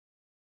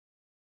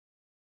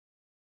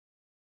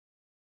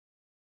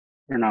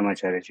Pranam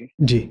Acharya ji.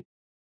 Ji.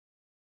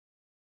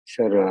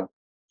 Sir,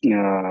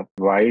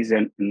 wise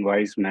and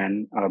unwise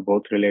men are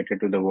both related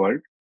to the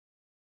world.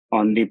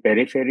 On the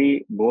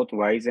periphery, both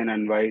wise and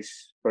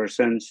unwise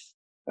persons'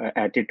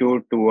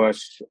 attitude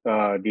towards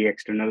the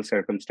external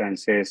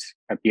circumstances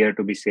appear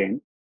to be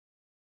same.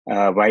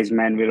 Wise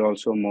man will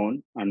also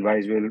mourn,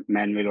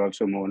 man will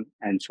also mourn,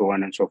 and so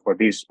on and so forth.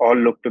 These all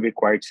look to be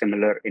quite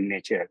similar in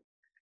nature.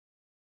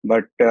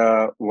 But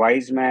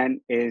wise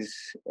man is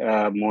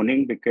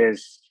mourning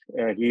because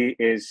he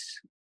is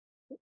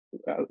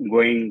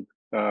going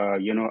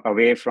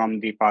away from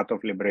the path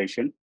of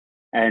liberation,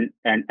 and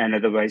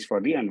otherwise for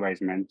the unwise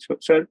man. So,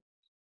 sir,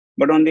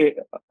 but on the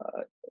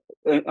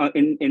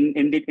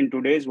in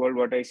today's world,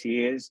 what I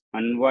see is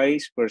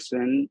unwise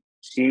person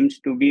seems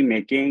to be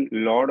making a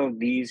lot of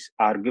these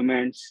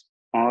arguments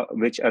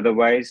which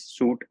otherwise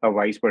suit a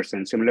wise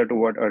person, similar to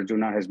what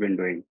Arjuna has been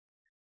doing.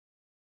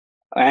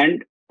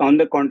 And on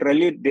the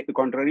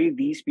contrary,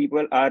 these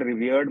people are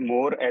revered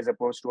more as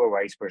opposed to a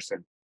wise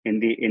person in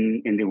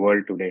the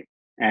world today.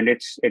 And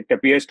it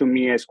appears to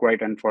me as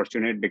quite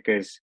unfortunate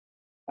because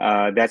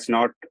that's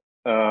not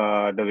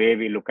the way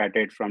we look at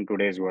it from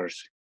today's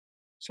verse.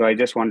 So I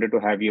just wanted to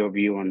have your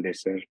view on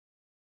this, sir.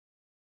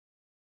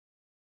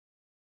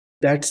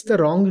 That's the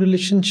wrong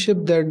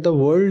relationship that the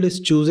world is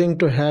choosing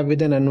to have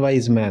with an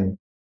unwise man.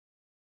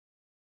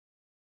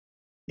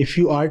 If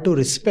you are to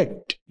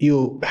respect,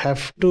 you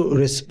have to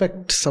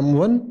respect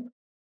someone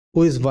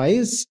who is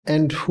wise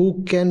and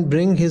who can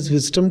bring his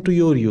wisdom to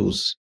your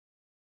use.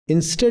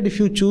 Instead, if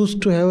you choose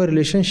to have a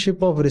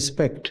relationship of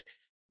respect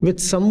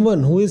with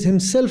someone who is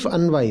himself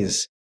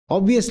unwise,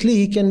 obviously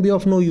he can be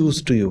of no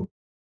use to you.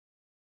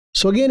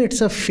 So again,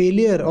 it's a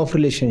failure of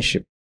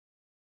relationship.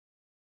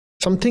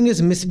 Something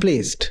is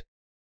misplaced.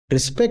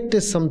 Respect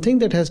is something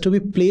that has to be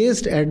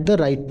placed at the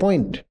right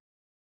point.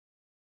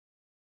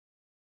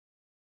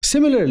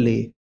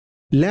 Similarly,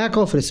 lack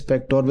of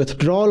respect or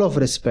withdrawal of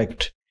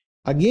respect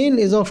again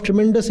is of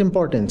tremendous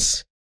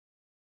importance.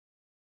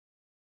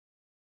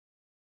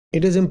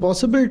 It is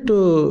impossible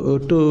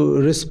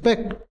to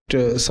respect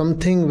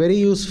something very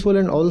useful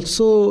and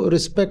also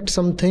respect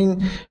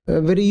something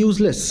very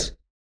useless.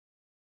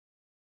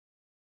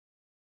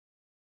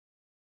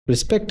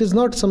 Respect is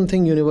not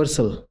something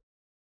universal.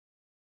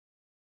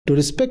 To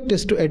respect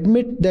is to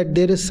admit that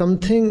there is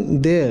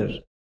something there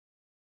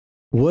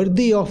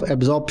worthy of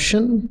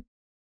absorption,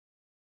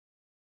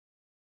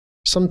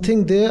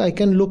 something there I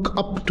can look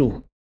up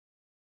to.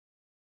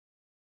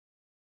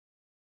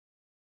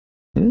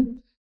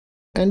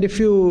 And if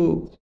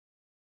you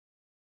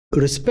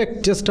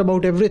respect just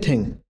about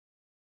everything,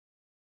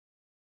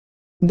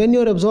 then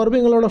you're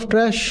absorbing a lot of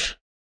trash.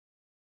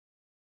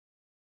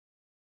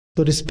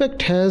 So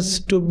respect has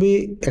to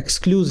be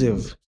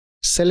exclusive,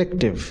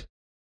 selective.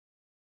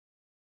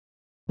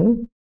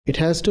 It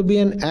has to be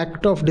an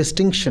act of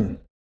distinction.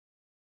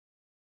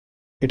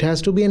 It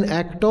has to be an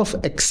act of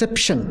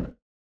exception.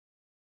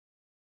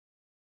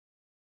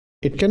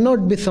 It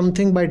cannot be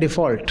something by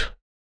default.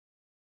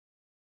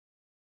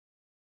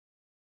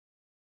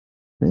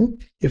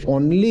 If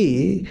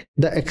only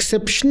the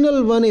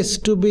exceptional one is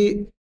to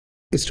be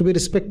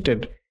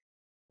respected,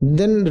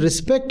 then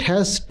respect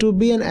has to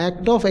be an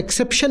act of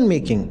exception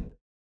making.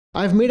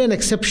 I've made an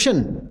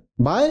exception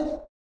by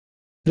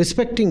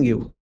respecting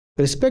you.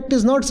 Respect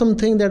is not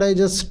something that I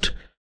just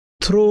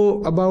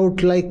throw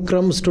about like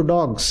crumbs to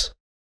dogs.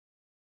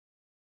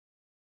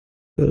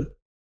 You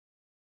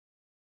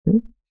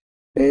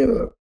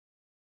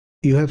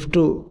have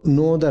to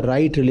know the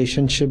right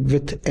relationship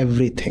with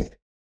everything.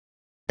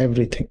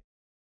 Everything.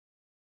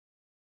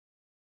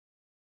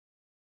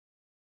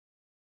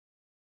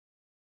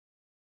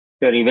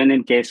 Sir, even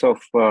in case of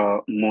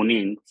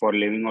mourning for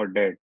living or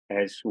dead,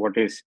 as what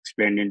is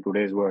explained in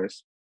today's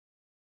verse,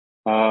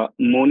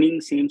 mourning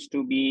seems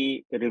to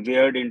be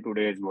revered in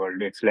today's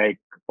world. It's like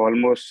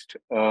almost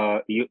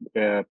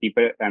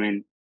people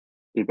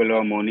who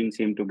are mourning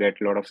seem to get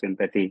a lot of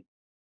sympathy,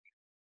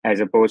 as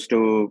opposed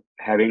to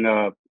having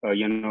a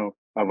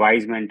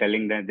wise man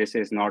telling that this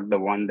is not the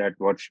one that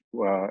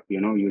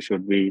you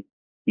should be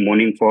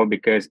mourning for,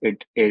 because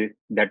it is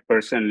that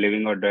person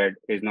living or dead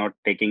is not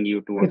taking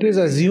you to. It is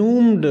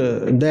assumed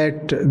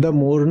that the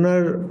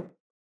mourner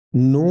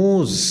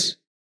knows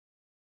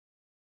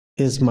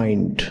his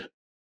mind.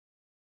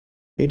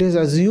 It is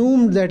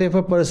assumed that if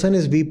a person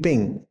is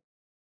weeping,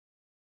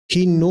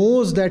 he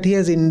knows that he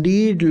has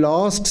indeed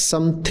lost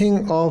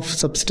something of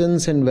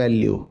substance and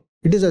value.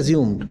 It is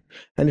assumed,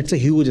 and it's a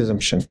huge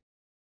assumption.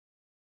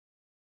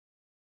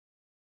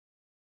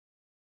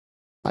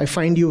 I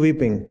find you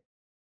weeping.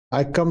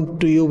 I come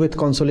to you with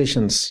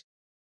consolations.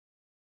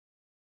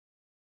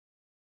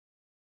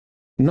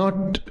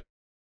 Not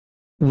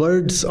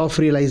words of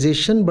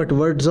realization, but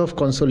words of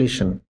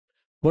consolation.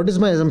 What is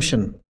my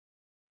assumption?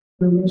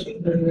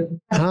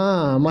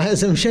 My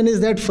assumption is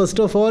that first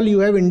of all, you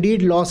have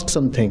indeed lost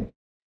something.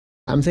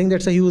 I'm saying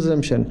that's a huge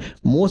assumption.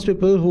 Most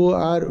people who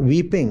are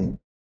weeping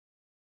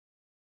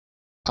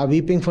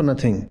for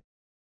nothing.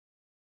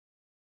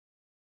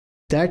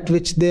 That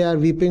which they are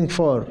weeping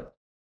for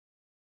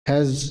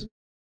has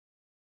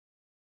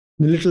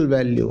little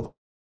value.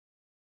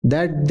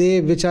 That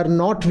they which are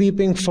not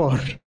weeping for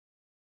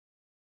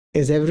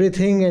is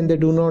everything, and they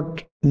do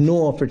not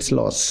know of its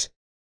loss.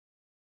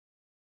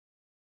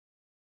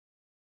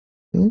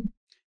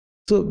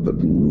 So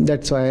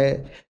that's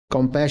why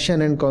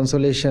compassion and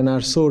consolation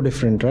are so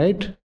different,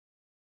 right?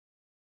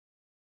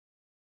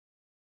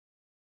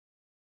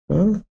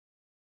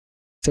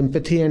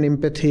 Sympathy and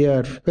empathy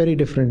are very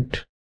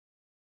different.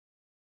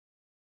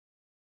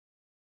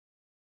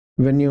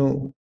 When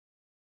you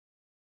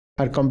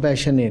are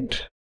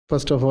compassionate,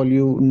 first of all,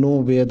 you know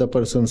where the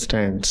person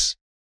stands.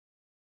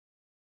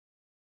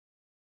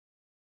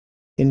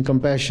 In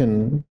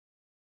compassion,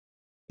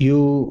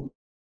 you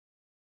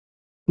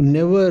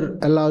never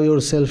allow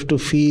yourself to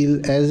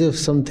feel as if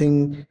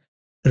something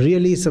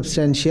really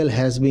substantial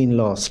has been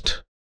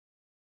lost.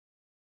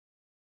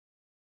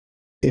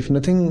 If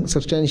nothing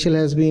substantial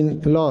has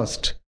been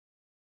lost,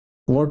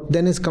 what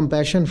then is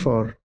compassion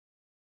for?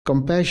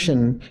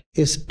 Compassion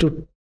is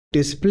to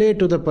display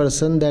to the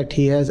person that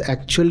he has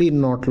actually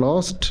not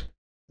lost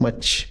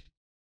much.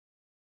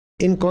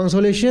 In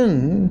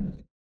consolation,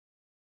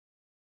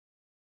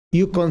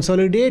 you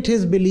consolidate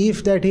his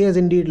belief that he has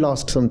indeed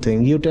lost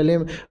something. You tell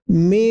him,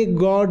 may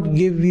God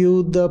give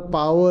you the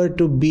power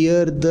to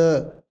bear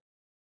the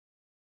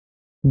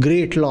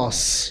great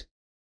loss.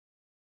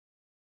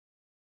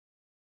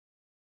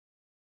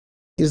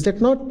 Is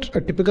that not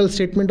a typical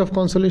statement of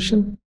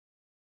consolation?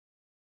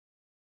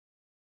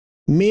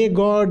 May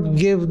God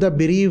give the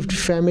bereaved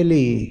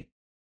family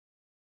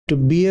to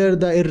bear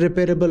the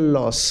irreparable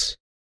loss.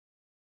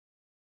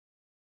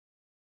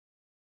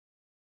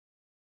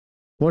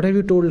 What have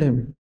you told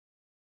him?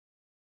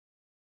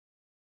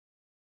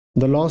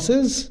 The loss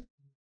is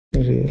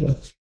real.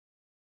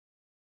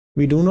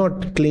 We do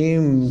not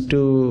claim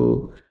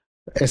to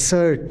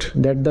assert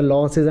that the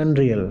loss is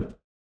unreal.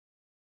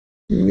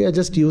 We are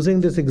just using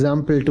this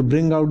example to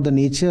bring out the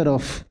nature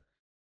of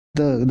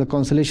the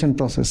consolation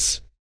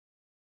process.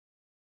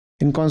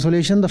 In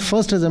consolation, the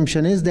first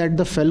assumption is that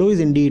the fellow is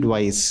indeed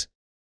wise.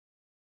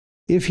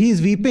 If he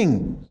is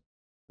weeping,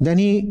 then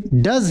he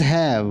does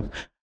have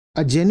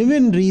a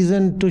genuine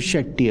reason to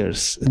shed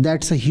tears.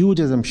 That's a huge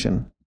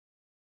assumption.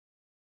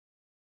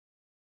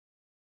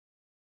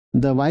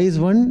 The wise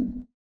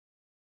one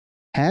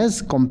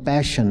has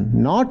compassion,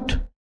 not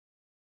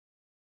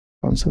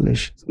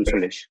consolation.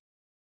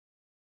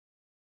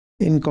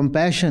 In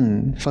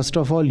compassion, first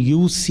of all,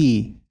 you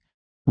see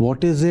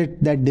what is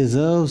it that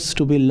deserves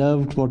to be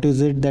loved, what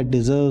is it that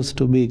deserves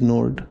to be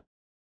ignored.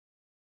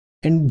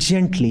 And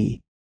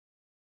gently,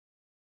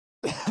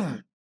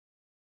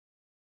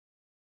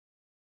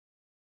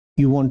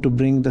 you want to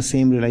bring the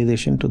same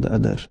realization to the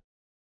other.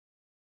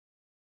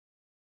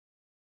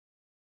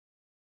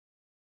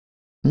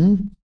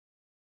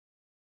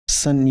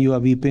 Son, you are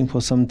weeping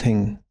for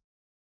something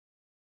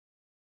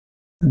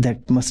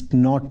that must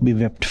not be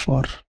wept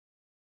for.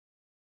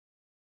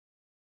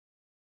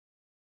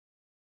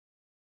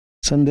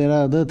 Son, there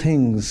are other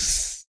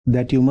things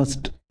that you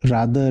must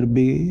rather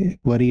be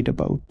worried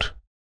about.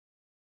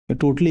 You're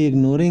totally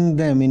ignoring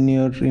them in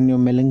your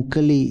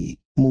melancholy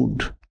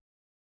mood.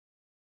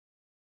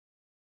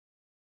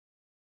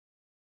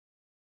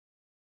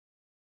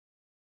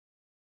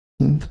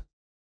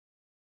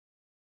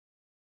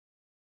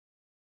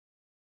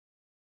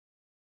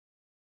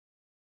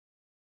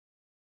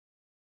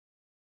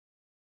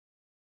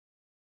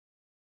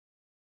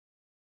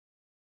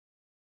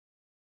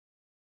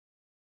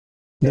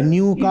 The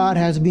new car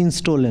has been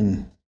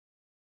stolen.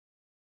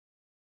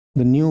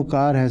 The new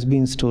car has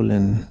been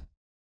stolen.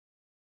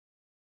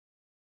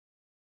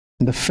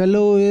 The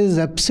fellow is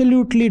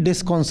absolutely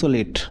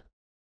disconsolate.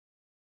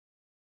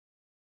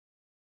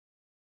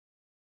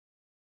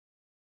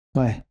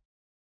 Why?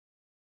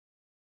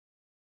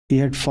 He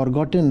had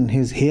forgotten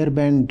his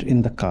hairband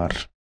in the car.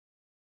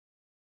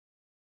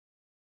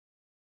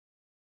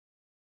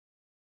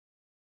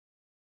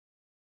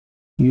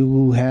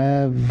 You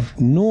have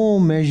no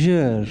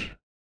measure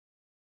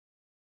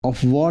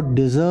of what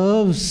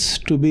deserves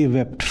to be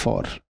wept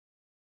for.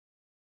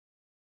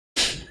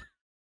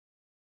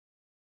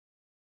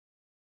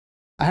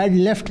 I had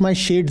left my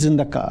shades in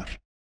the car.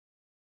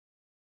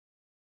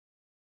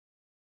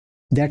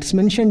 That's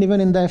mentioned even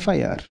in the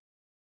FIR.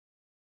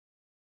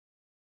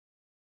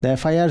 The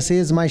FIR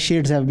says my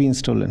shades have been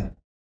stolen.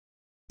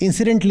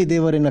 Incidentally,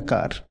 they were in a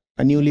car,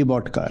 a newly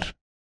bought car.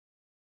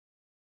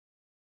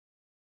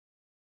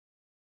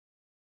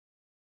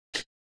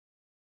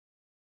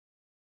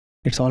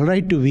 It's all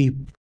right to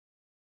weep.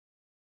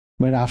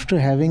 But after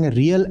having a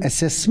real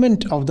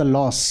assessment of the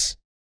loss,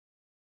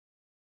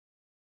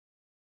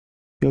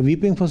 you're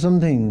weeping for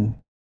something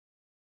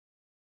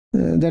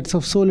that's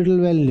of so little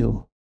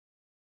value.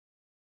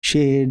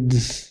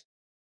 Shades,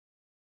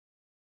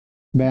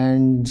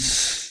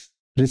 bands,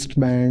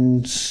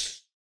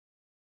 wristbands,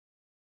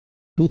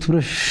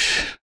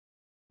 toothbrush.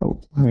 Oh,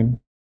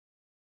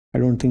 I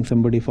don't think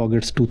somebody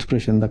forgets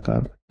toothbrush in the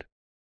car.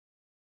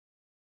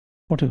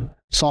 Whatever.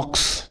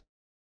 Socks.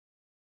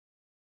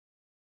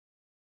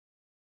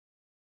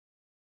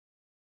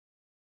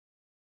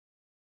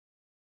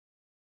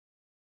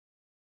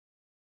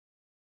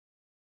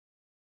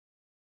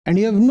 and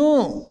you have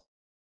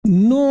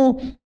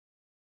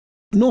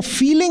no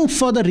feeling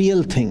for the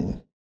real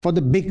thing, for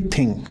the big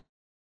thing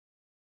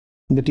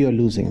that you are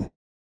losing.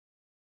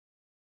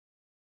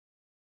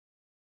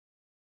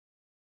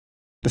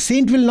 The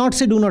saint will not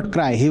say, do not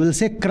cry. He will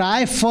say,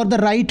 cry for the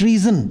right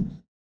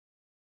reason.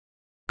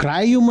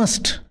 Cry you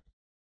must,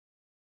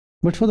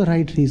 but for the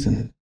right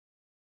reason.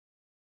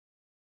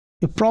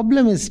 Your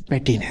problem is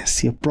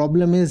pettiness. Your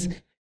problem is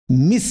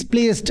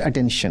misplaced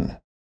attention.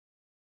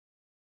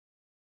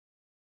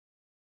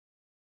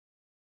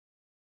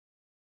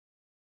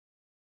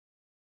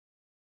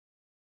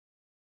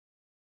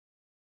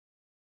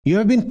 You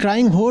have been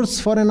crying hoarse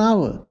for an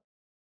hour.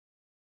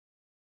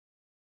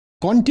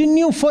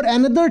 Continue for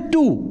another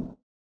 2.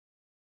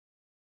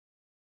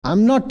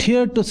 I'm not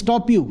here to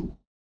stop you.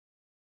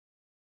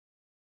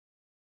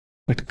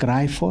 But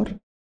cry for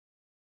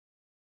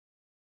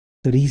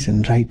the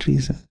reason, right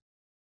reason.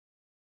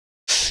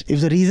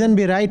 If the reason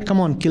be right, come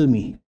on, kill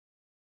me.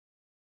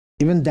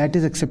 Even that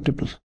is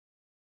acceptable.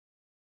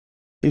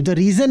 If the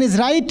reason is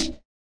right,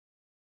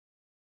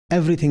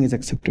 everything is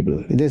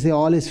acceptable. They say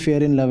all is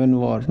fair in love and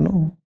war.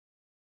 No.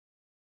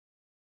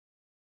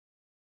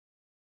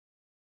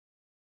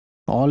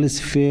 All is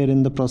fair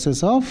in the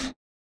process of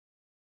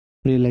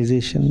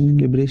realization,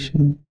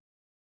 liberation.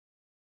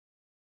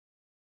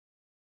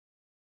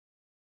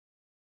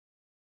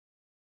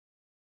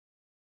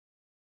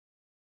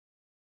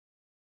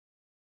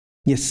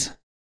 Yes.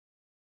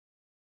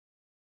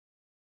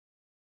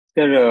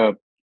 Sir,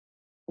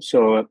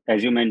 so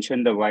as you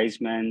mentioned, the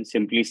wise man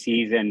simply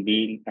sees and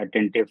being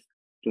attentive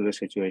to the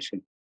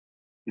situation.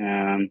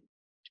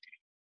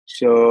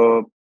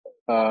 So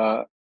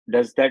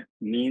does that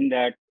mean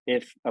that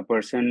if a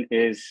person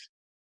is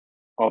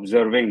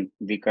observing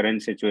the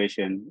current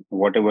situation,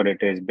 whatever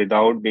it is,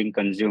 without being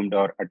consumed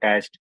or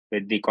attached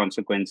with the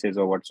consequences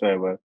or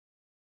whatsoever,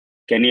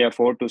 can he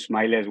afford to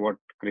smile as what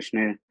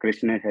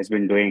Krishna has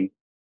been doing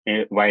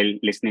while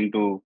listening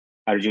to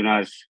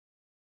Arjuna's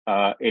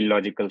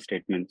illogical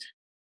statements?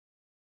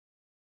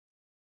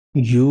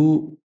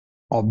 You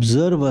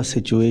observe a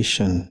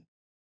situation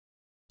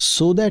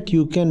so that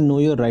you can know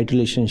your right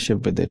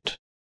relationship with it.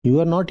 You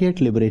are not yet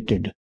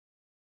liberated.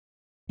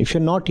 If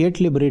you're not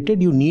yet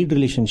liberated, you need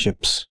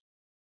relationships.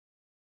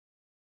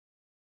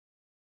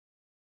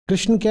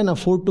 Krishna can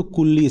afford to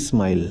coolly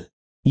smile.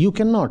 You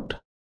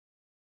cannot.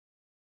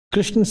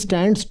 Krishna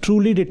stands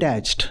truly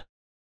detached,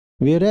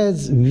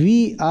 whereas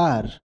we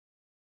are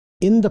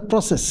in the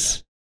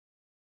process.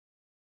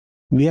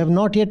 We have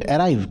not yet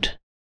arrived.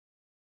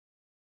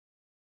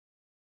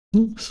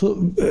 So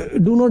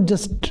do not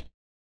just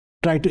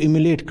try to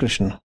emulate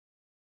Krishna.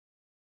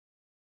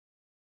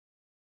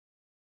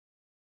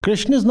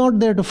 Krishna is not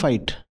there to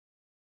fight.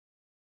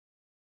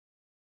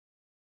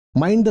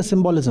 Mind the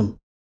symbolism.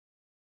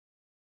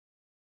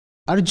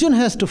 Arjun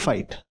has to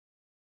fight.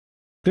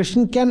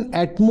 Krishna can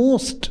at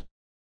most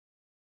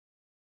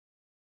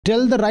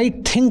tell the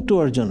right thing to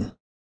Arjun.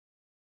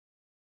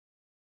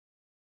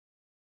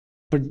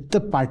 But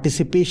the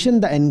participation,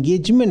 the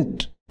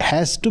engagement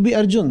has to be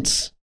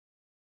Arjun's.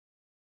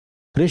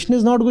 Krishna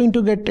is not going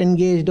to get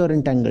engaged or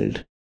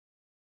entangled.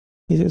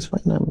 He says,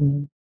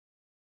 fine,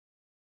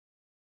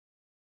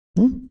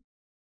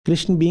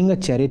 Krishna being a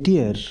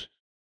charioteer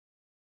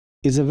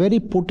is a very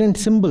potent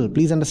symbol.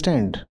 Please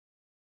understand.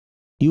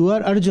 You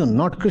are Arjun,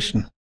 not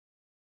Krishna.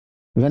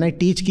 When I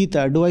teach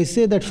Gita, do I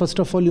say that first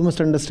of all you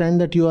must understand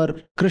that you are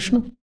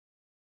Krishna?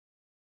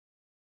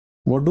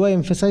 What do I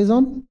emphasize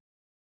on?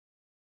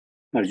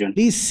 Arjun.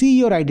 Please see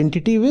your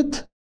identity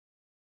with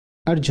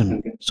Arjun.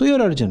 Okay. So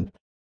you're Arjun.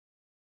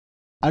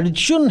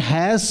 Arjun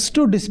has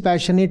to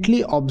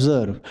dispassionately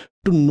observe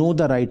to know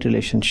the right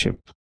relationship.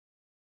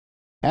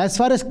 As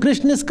far as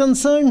Krishna is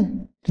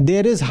concerned,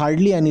 there is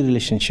hardly any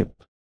relationship.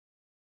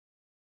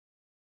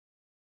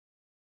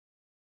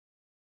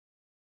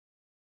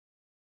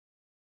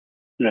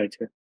 Right,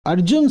 sir.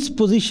 Arjun's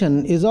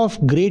position is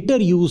of greater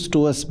use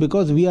to us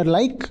because we are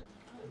like.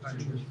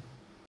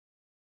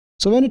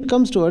 So when it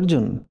comes to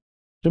Arjun,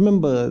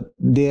 remember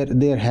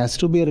there has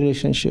to be a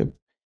relationship.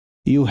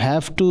 You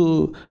have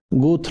to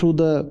go through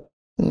the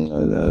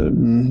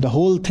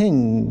whole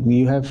thing.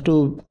 You have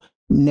to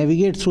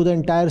navigate through the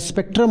entire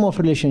spectrum of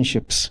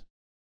relationships.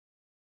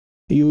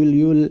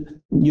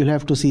 You'll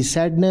have to see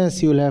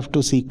sadness. You'll have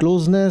to see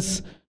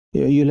closeness.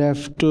 You'll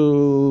have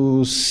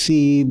to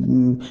see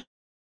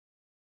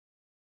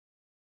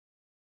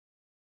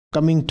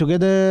coming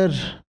together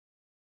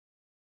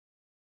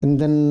and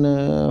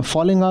then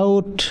falling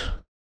out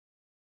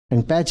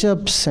and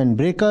patch-ups and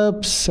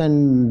breakups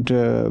and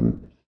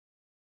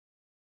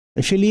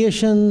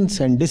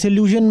affiliations and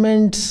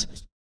disillusionments.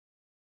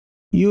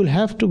 You'll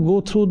have to go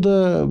through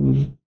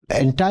the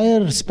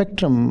entire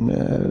spectrum.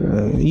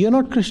 You're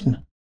not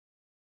Krishna.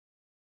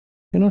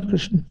 You're not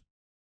Krishna.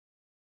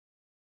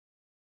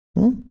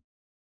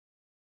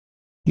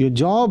 Your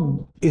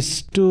job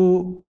is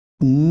to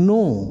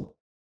know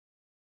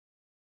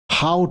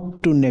how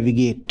to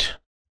navigate.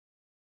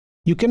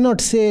 You cannot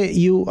say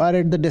you are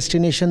at the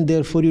destination,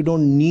 therefore you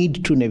don't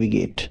need to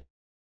navigate.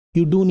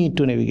 You do need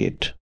to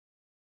navigate.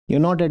 You're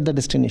not at the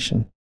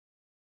destination.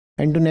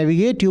 And to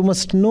navigate, you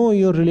must know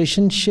your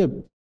relationship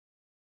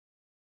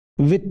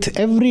with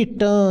every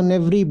turn,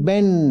 every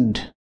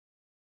bend,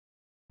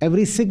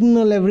 every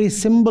signal, every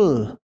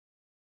symbol,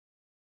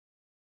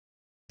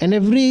 and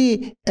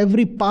every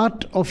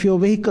part of your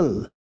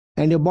vehicle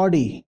and your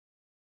body.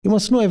 You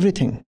must know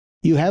everything.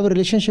 You have a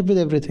relationship with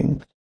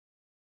everything.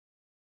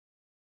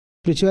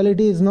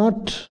 Spirituality is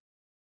not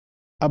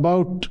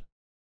about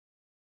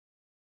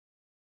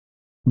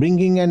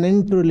bringing an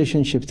end to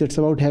relationships. It's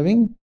about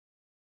having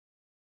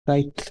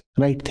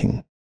right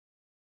thing.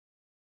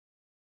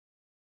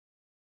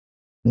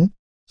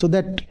 So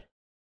that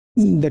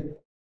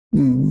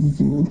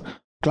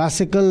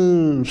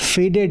classical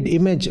faded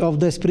image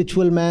of the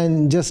spiritual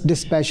man just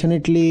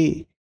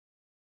dispassionately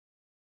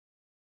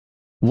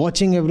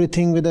watching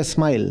everything with a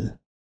smile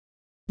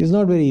is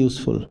not very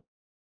useful.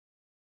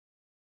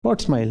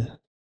 What smile?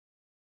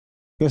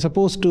 You're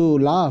supposed to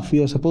laugh,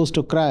 you're supposed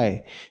to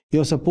cry,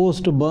 you're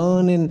supposed to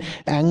burn in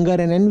anger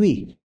and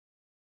envy.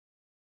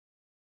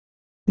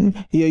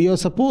 You're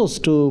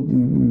supposed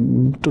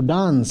to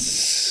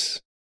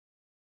dance.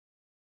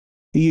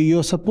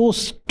 You're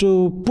supposed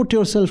to put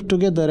yourself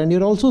together, and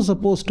you're also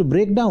supposed to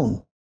break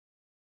down.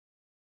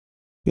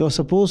 You're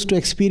supposed to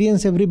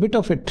experience every bit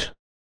of it.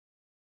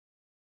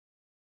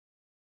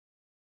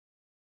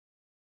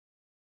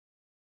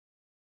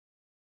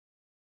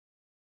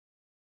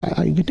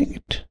 Are you getting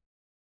it?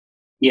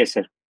 Yes,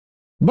 sir.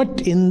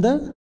 But in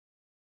the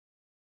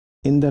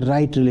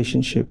right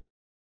relationship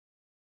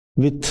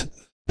with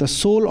the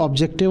sole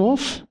objective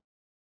of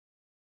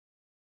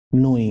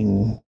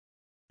knowing,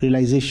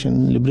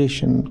 realization,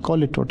 liberation,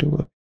 call it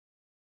whatever.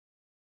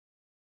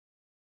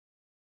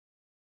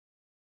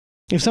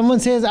 If someone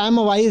says, I'm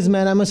a wise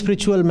man, I'm a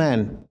spiritual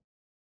man,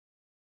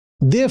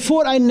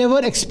 therefore I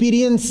never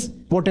experience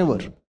whatever.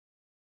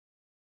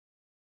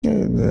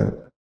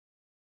 The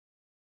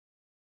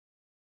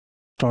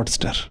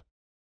fraudster.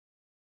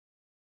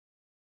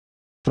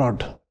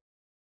 Fraud.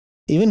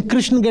 Even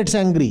Krishna gets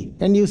angry,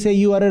 and you say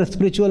you are a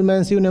spiritual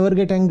man, so you never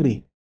get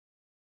angry.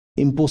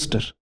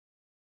 Imposter.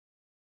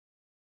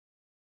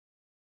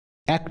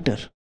 Actor.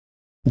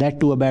 That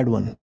too a bad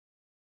one.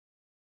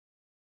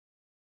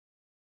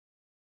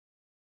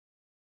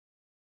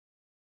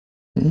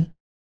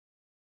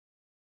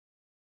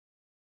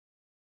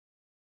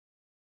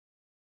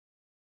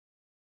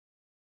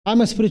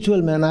 I'm a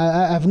spiritual man.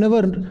 I've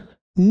never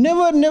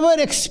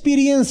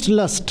experienced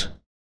lust.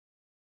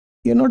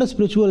 You're not a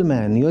spiritual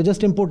man. You're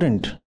just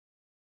impotent.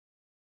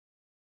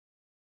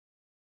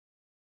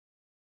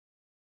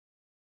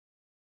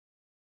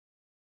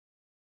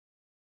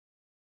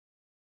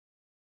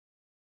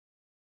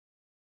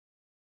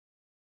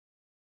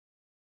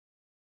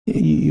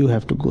 You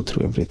have to go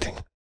through everything.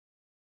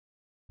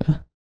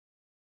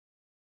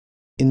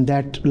 In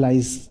that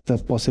lies the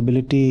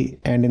possibility,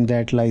 and in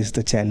that lies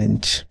the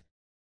challenge.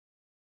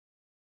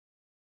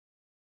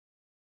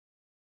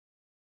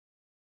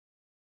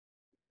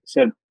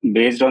 Sir,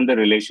 based on the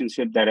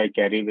relationship that I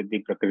carry with the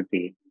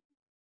Prakriti,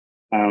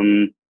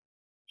 um,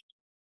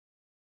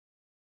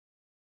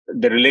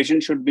 the relation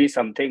should be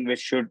something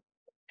which should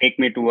take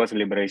me towards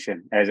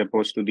liberation, as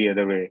opposed to the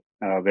other way,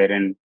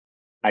 wherein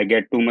I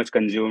get too much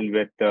consumed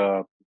with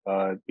the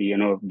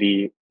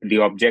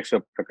objects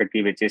of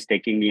Prakriti, which is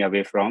taking me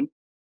away from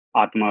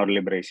Atma or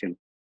liberation.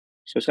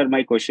 So, sir,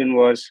 my question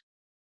was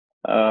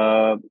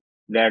uh,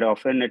 that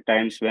often at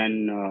times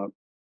when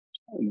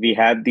we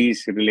have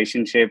these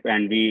relationship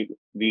and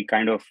we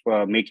kind of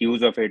make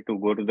use of it to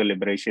go to the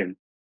liberation,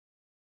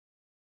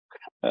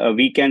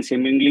 we can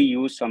seemingly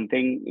use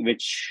something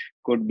which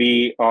could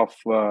be of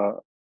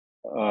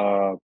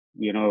uh,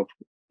 you know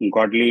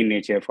godly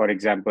nature, for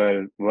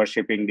example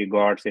worshipping the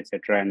gods,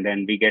 etc., and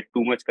then we get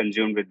too much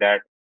consumed with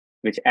that,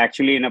 which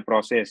actually in a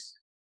process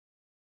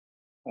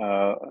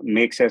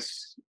makes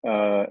us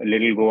a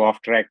little go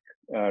off track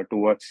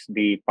towards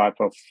the path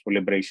of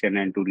liberation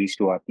and to reach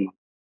to Atma.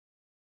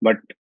 But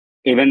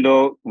even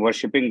though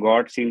worshipping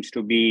God seems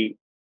to be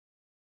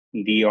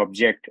the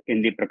object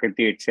in the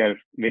Prakriti itself,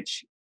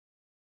 which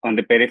on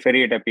the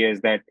periphery it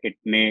appears that it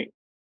may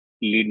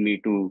lead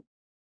me to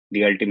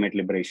the ultimate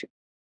liberation.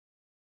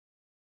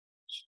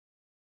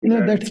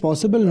 That's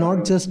possible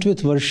not just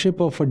with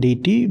worship of a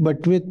deity,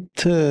 but with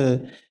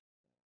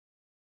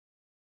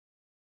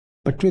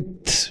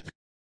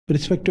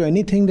respect to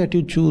anything that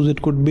you choose.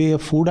 It could be a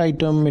food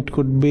item, it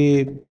could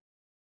be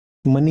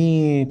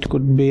money, it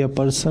could be a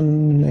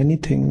person,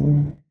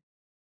 anything.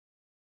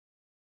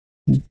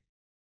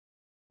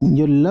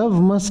 Your love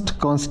must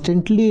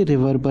constantly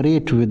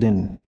reverberate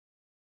within.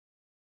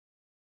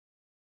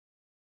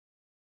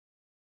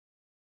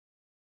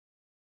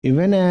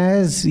 Even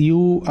as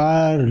you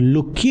are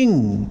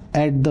looking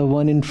at the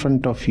one in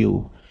front of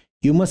you,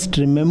 you must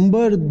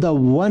remember the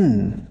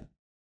one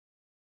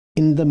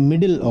in the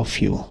middle of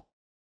you.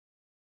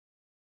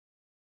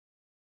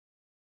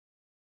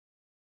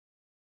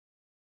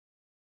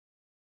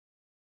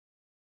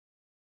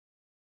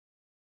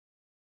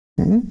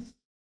 Hmm?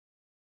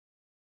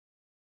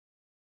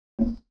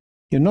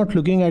 You're not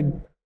looking at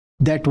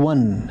that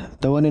one,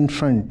 the one in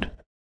front,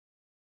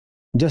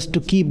 just to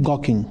keep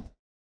gawking.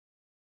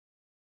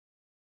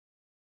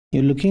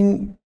 You're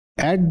looking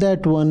at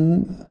that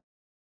one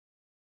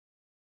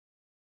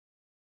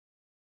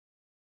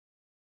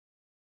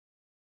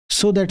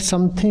so that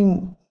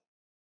something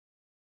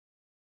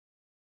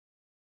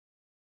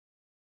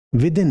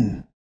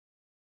within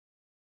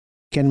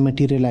can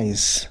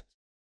materialize.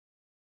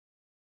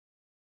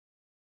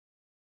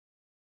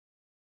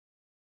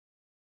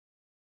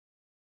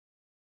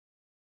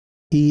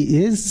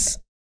 He is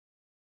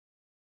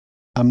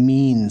a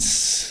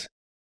means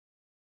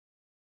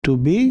to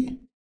be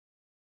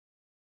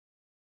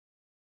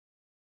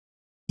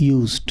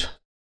used.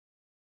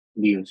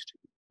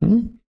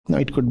 Now,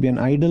 it could be an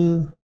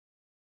idol,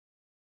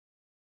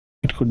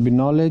 it could be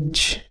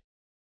knowledge,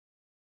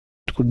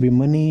 it could be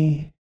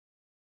money.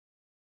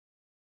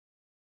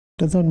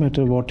 Does not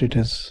matter what it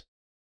is.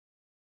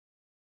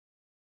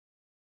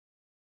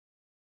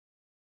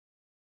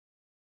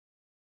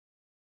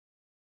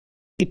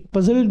 It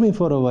puzzled me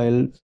for a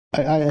while.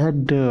 I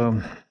had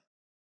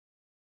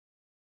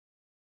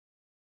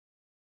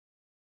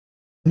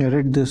I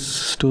read this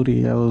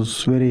story. I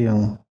was very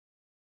young.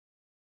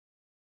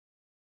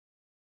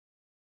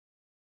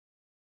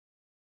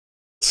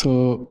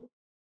 So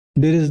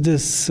there is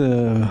this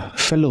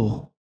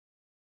fellow,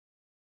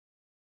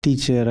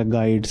 teacher, a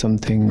guide,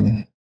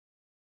 something,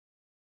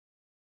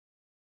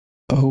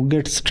 who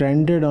gets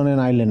stranded on an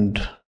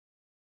island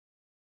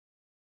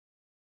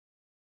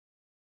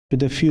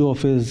with a few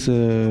of his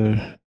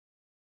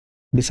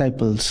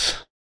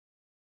disciples.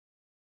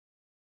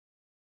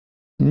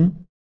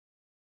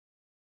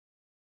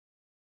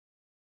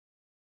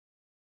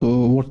 So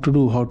what to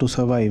do, how to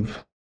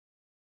survive?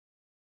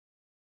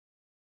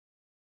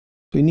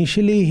 So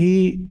initially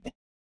he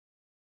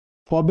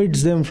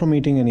forbids them from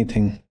eating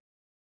anything.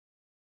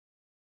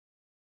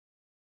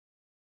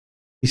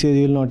 He says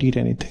you will not eat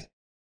anything.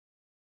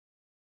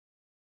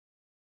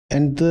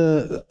 And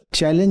the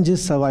challenge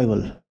is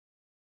survival.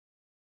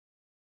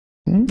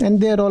 And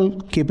they are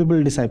all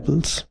capable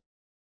disciples.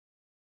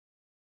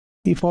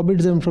 He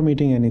forbids them from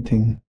eating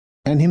anything.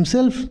 And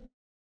himself,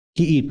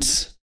 he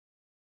eats.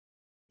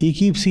 He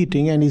keeps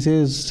eating and he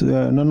says,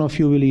 none of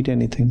you will eat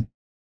anything.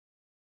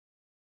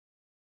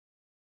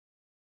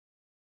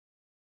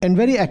 And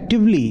very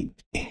actively,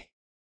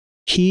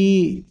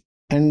 he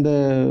and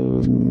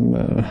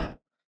the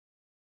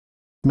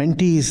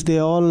mentees, they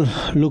all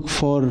look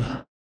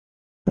for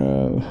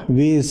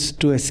ways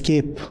to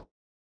escape.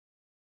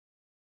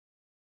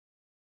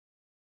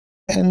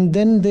 And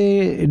then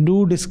they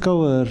do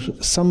discover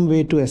some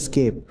way to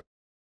escape.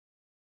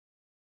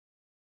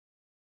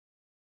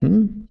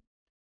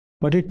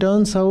 But it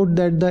turns out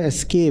that the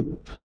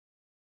escape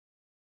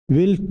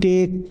will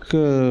take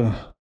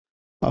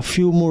a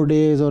few more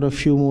days or a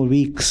few more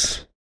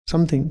weeks,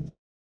 something.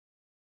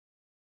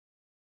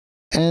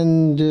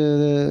 And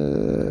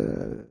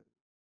their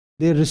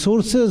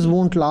resources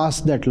won't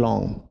last that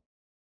long.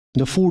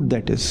 The food,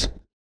 that is.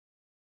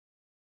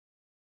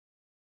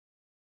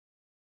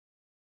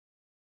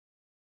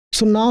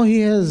 So now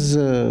he has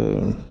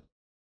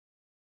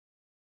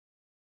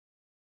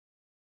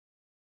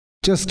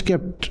just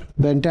kept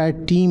the entire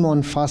team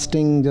on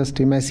fasting, just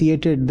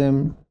emaciated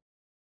them,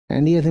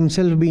 and he has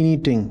himself been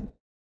eating.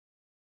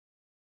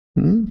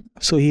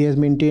 So he has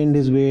maintained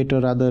his weight,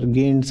 or rather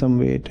gained some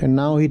weight, and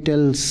now he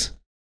tells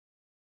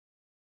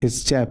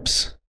his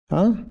chaps,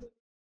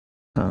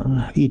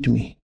 eat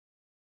me.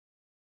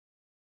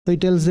 So he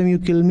tells them, you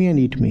kill me and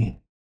eat me.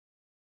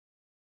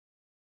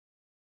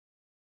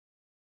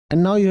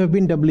 And now you have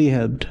been doubly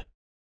helped.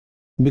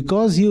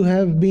 Because you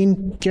have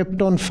been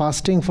kept on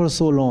fasting for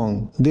so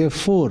long,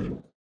 therefore,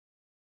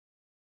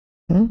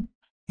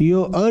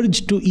 your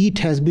urge to eat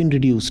has been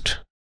reduced.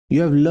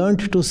 You have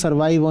learnt to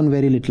survive on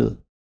very little.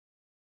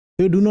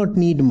 You do not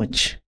need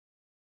much.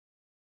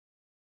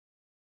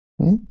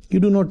 You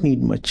do not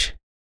need much.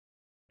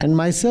 And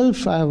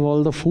myself, I have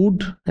all the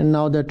food, and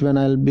now that when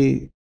I'll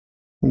be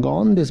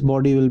gone, this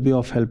body will be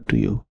of help to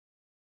you.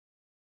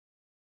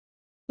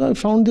 So I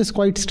found this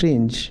quite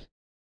strange.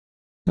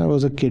 I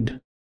was a kid.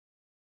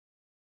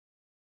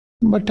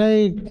 But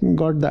I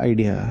got the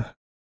idea.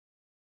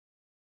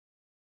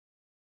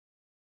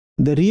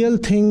 The real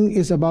thing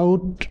is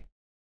about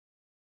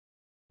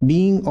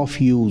being of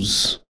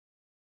use.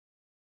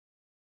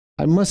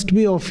 I must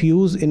be of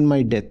use in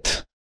my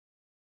death.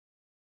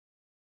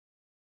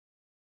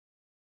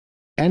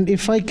 And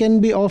if I can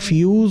be of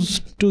use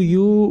to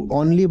you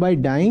only by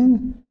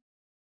dying,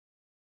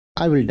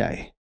 I will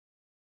die.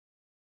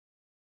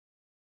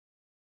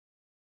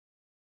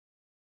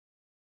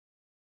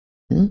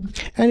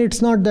 And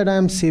it's not that I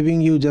am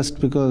saving you just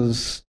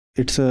because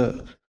it's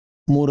a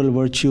moral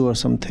virtue or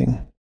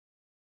something.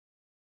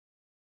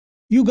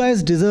 You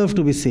guys deserve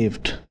to be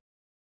saved.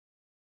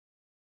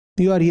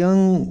 You are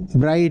young,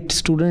 bright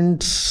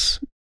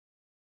students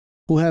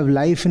who have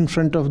life in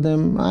front of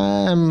them.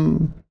 I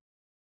am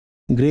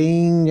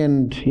graying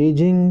and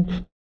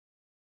aging.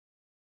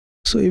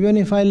 So even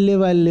if I'll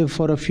live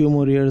for a few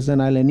more years,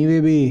 and I'll anyway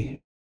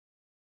be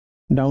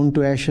down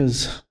to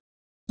ashes.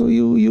 So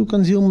you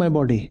consume my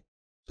body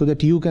so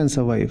that you can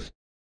survive.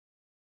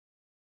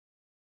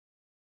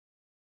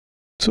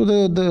 So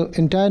the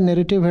entire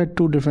narrative had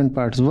two different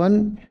parts.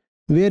 One,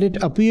 where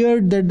it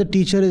appeared that the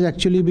teacher is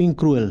actually being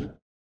cruel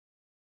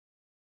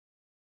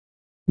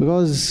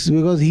because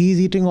he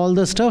is eating all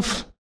the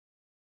stuff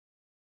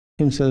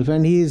himself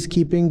and he is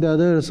keeping the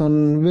others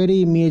on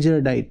very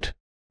major diet.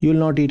 You will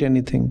not eat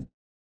anything.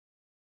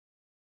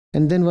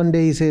 And then one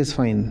day he says,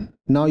 fine,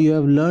 now you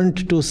have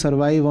learned to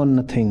survive on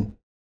nothing.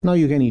 Now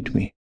you can eat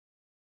me.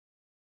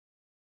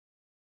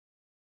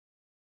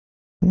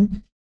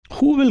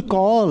 Who will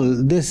call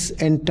this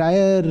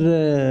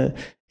entire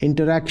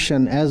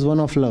interaction as one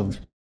of love?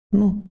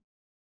 No.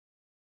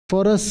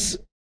 For us,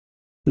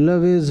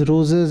 love is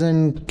roses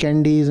and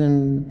candies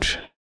and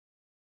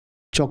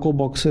choco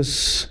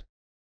boxes.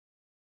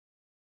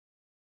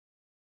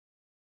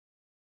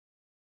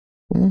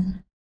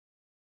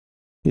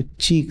 Your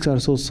cheeks are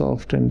so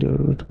soft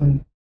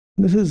and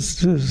this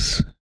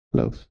is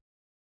love.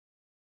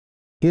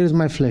 Here is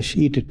my flesh,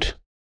 eat it.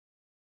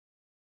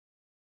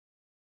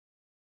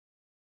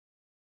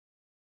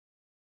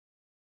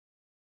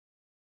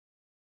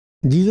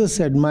 Jesus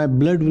said, my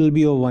blood will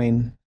be your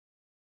wine,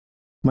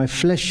 my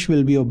flesh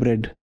will be your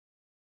bread.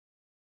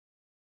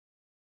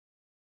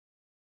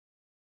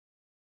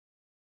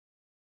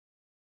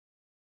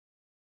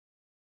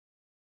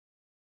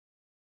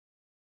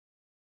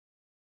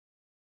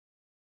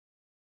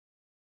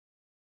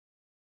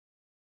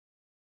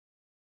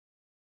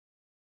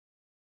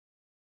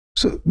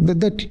 So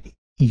that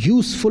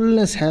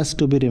usefulness has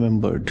to be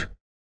remembered.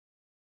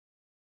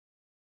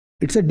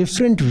 It's a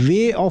different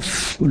way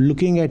of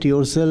looking at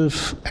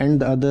yourself and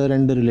the other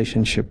and the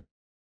relationship.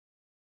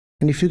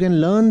 And if you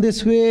can learn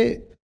this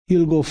way,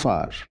 you'll go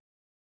far.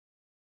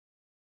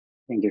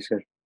 Thank you,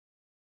 sir.